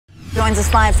joins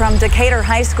us live from Decatur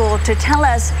High School to tell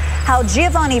us how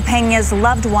Giovanni Peña's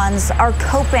loved ones are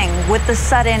coping with the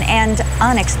sudden and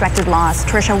unexpected loss.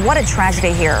 Tricia, what a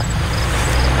tragedy here.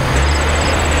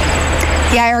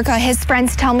 Yeah, Erica, his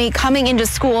friends tell me coming into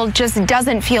school just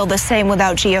doesn't feel the same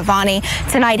without Giovanni.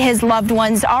 Tonight, his loved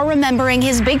ones are remembering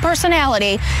his big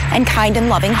personality and kind and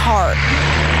loving heart.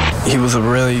 He was a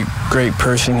really great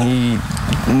person. He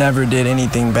never did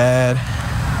anything bad.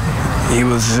 He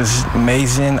was just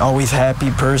amazing, always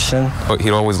happy person. He'd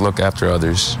always look after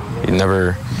others. He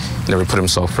never put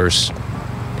himself first.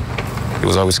 He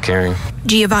was always caring.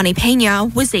 Giovanni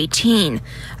Peña was 18.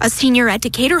 A senior at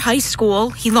Decatur High School,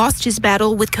 he lost his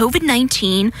battle with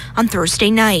COVID-19 on Thursday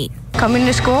night. Coming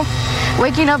to school,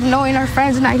 waking up knowing our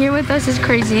friends not here with us is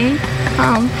crazy.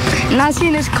 Not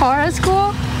seeing his car at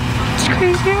school, it's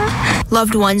crazy.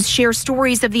 Loved ones share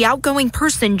stories of the outgoing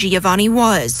person Giovanni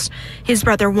was. His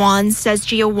brother Juan says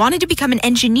Gio wanted to become an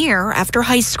engineer after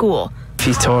high school.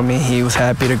 He told me he was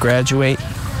happy to graduate.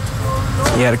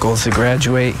 He had goals to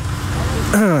graduate.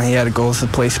 He had goals to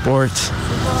play sports.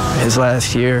 His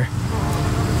last year,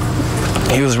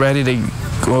 he was ready to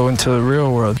go into the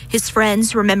real world. His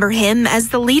friends remember him as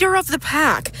the leader of the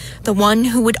pack, the one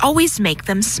who would always make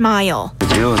them smile.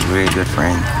 Gio was a really good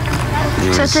friend.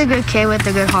 Such a good kid with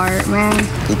a good heart, man.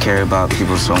 He cared about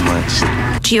people so much.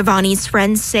 Giovanni's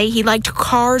friends say he liked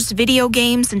cars, video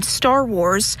games, and Star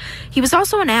Wars. He was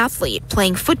also an athlete,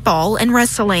 playing football and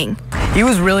wrestling. He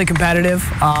was really competitive,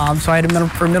 so I had him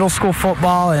for middle school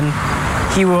football, and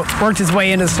he worked his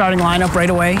way into the starting lineup right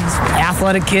away. He's an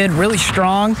athletic kid, really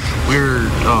strong. We were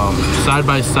side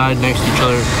by side next to each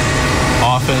other,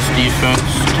 offense, defense,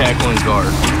 tackle, and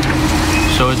guard.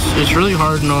 So it's really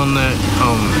hard knowing that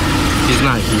he's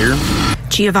not here.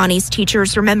 Giovanni's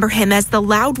teachers remember him as the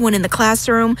loud one in the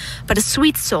classroom, but a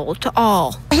sweet soul to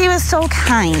all. He was so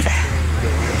kind.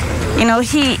 You know,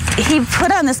 he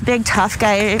put on this big tough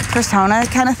guy persona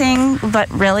kind of thing, but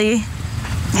really,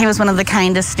 he was one of the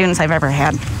kindest students I've ever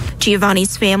had.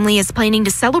 Giovanni's family is planning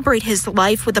to celebrate his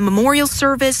life with a memorial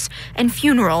service and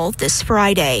funeral this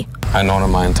Friday. I've known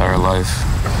him my entire life.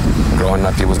 Growing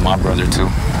up, he was my brother too.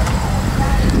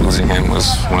 Losing him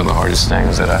was one of the hardest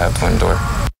things that I had to endure.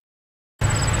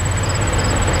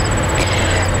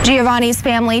 Giovanni's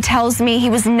family tells me he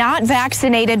was not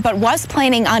vaccinated but was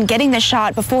planning on getting the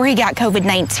shot before he got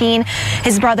COVID-19.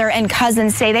 His brother and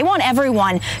cousins say they want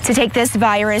everyone to take this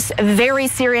virus very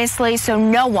seriously so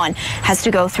no one has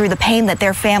to go through the pain that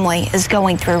their family is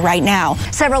going through right now.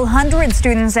 Several hundred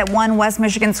students at one West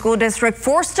Michigan school district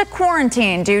forced to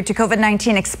quarantine due to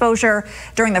COVID-19 exposure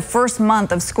during the first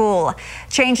month of school.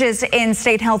 Changes in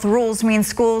state health rules mean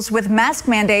schools with mask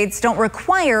mandates don't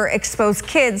require exposed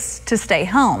kids to stay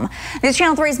home. News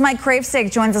Channel 3's Mike Kravsik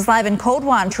joins us live in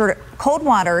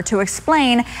Coldwater to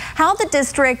explain how the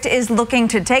district is looking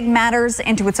to take matters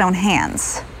into its own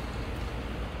hands.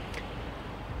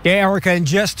 Yeah, Erica, and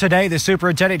just today, the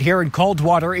superintendent here in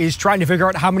Coldwater is trying to figure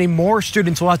out how many more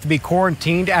students will have to be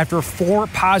quarantined after 4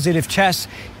 positive tests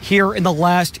here in the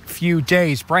last few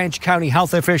days. Branch County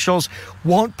health officials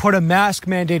won't put a mask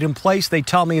mandate in place. They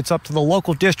tell me it's up to the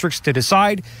local districts to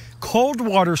decide.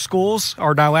 Coldwater schools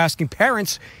are now asking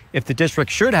parents if the district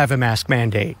should have a mask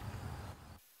mandate.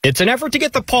 It's an effort to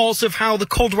get the pulse of how the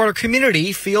Coldwater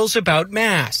community feels about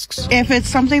masks. If it's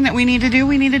something that we need to do,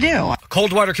 we need to do. A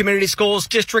Coldwater Community Schools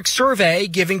district survey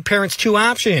giving parents 2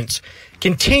 options.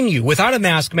 Continue without a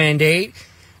mask mandate,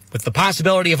 with the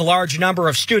possibility of a large number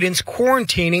of students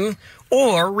quarantining,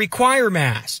 or require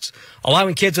masks,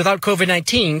 allowing kids without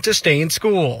COVID-19 to stay in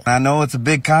school. I know it's a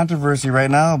big controversy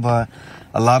right now, but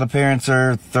a lot of parents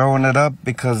are throwing it up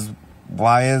because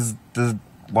why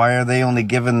are they only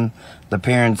giving the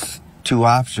parents 2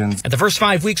 options? At the first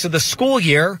 5 weeks of the school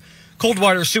year,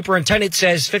 Coldwater superintendent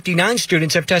says 59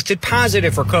 students have tested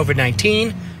positive for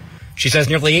COVID-19. She says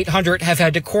nearly 800 have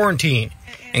had to quarantine,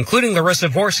 including Larissa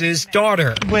Morse's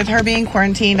daughter. With her being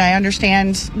quarantined, I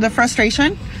understand the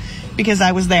frustration because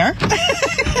I was there.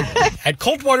 At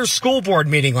Coldwater's school board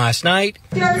meeting last night,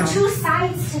 there are 2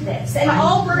 sides to this, and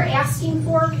all we're asking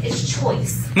for is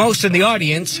choice. Most in the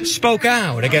audience spoke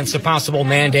out against a possible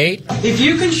mandate. If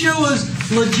you can show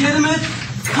us legitimate,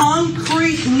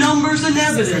 concrete numbers and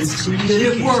evidence that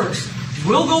it works,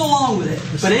 we'll go along with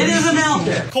it, but it isn't out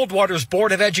there. Coldwater's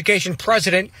Board of Education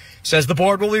president says the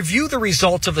board will review the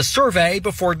results of the survey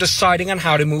before deciding on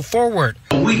how to move forward.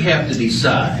 We have to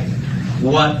decide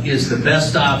what is the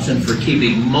best option for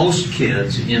keeping most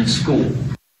kids in school.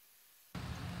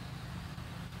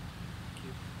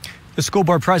 The school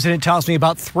board president tells me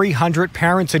about 300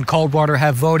 parents in Coldwater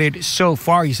have voted so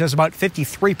far. He says about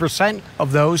 53%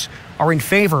 of those are in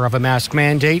favor of a mask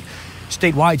mandate.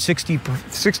 Statewide,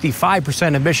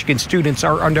 65% of Michigan students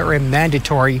are under a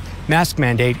mandatory mask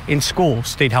mandate in school,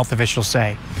 state health officials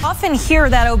say. Often hear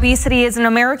that obesity is an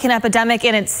American epidemic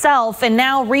in itself, and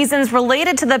now reasons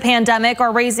related to the pandemic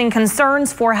are raising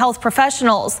concerns for health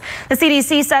professionals. The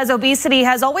CDC says obesity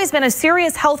has always been a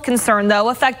serious health concern, though,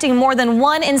 affecting more than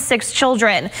 1 in 6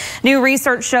 children. New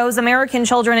research shows American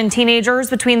children and teenagers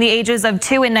between the ages of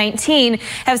 2 and 19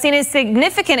 have seen a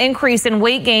significant increase in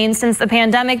weight gain since the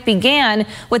pandemic began,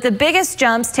 with the biggest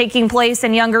jumps taking place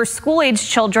in younger school-age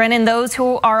children and those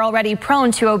who are already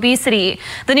prone to obesity.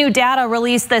 The new data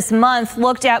released this month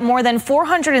looked at more than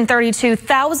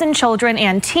 432,000 children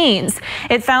and teens.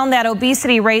 It found that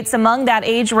obesity rates among that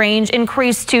age range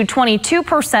increased to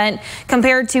 22%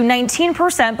 compared to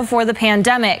 19% before the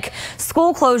pandemic.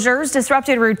 School closures,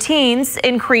 disrupted routines,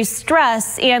 increased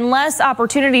stress, and less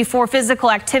opportunity for physical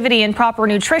activity and proper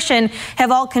nutrition have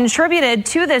all contributed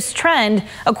to this trend,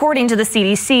 according to the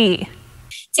CDC.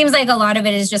 Seems like a lot of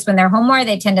it is just when they're home more,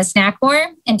 they tend to snack more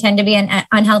and tend to be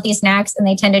unhealthy snacks, and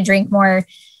they tend to drink more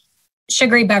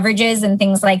sugary beverages and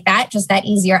things like that, just that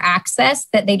easier access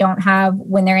that they don't have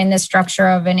when they're in the structure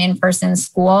of an in-person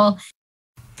school.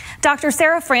 Dr.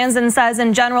 Sarah Franzen says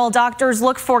in general, doctors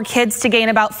look for kids to gain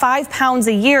about 5 pounds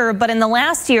a year, but in the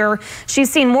last year,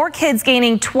 she's seen more kids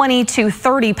gaining 20 to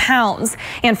 30 pounds.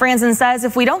 And Franzen says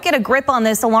if we don't get a grip on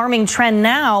this alarming trend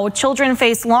now, children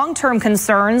face long-term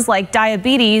concerns like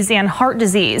diabetes and heart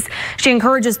disease. She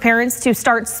encourages parents to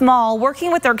start small,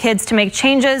 working with their kids to make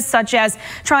changes such as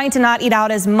trying to not eat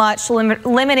out as much,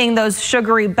 limiting those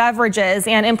sugary beverages,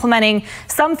 and implementing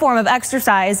some form of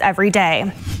exercise every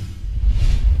day.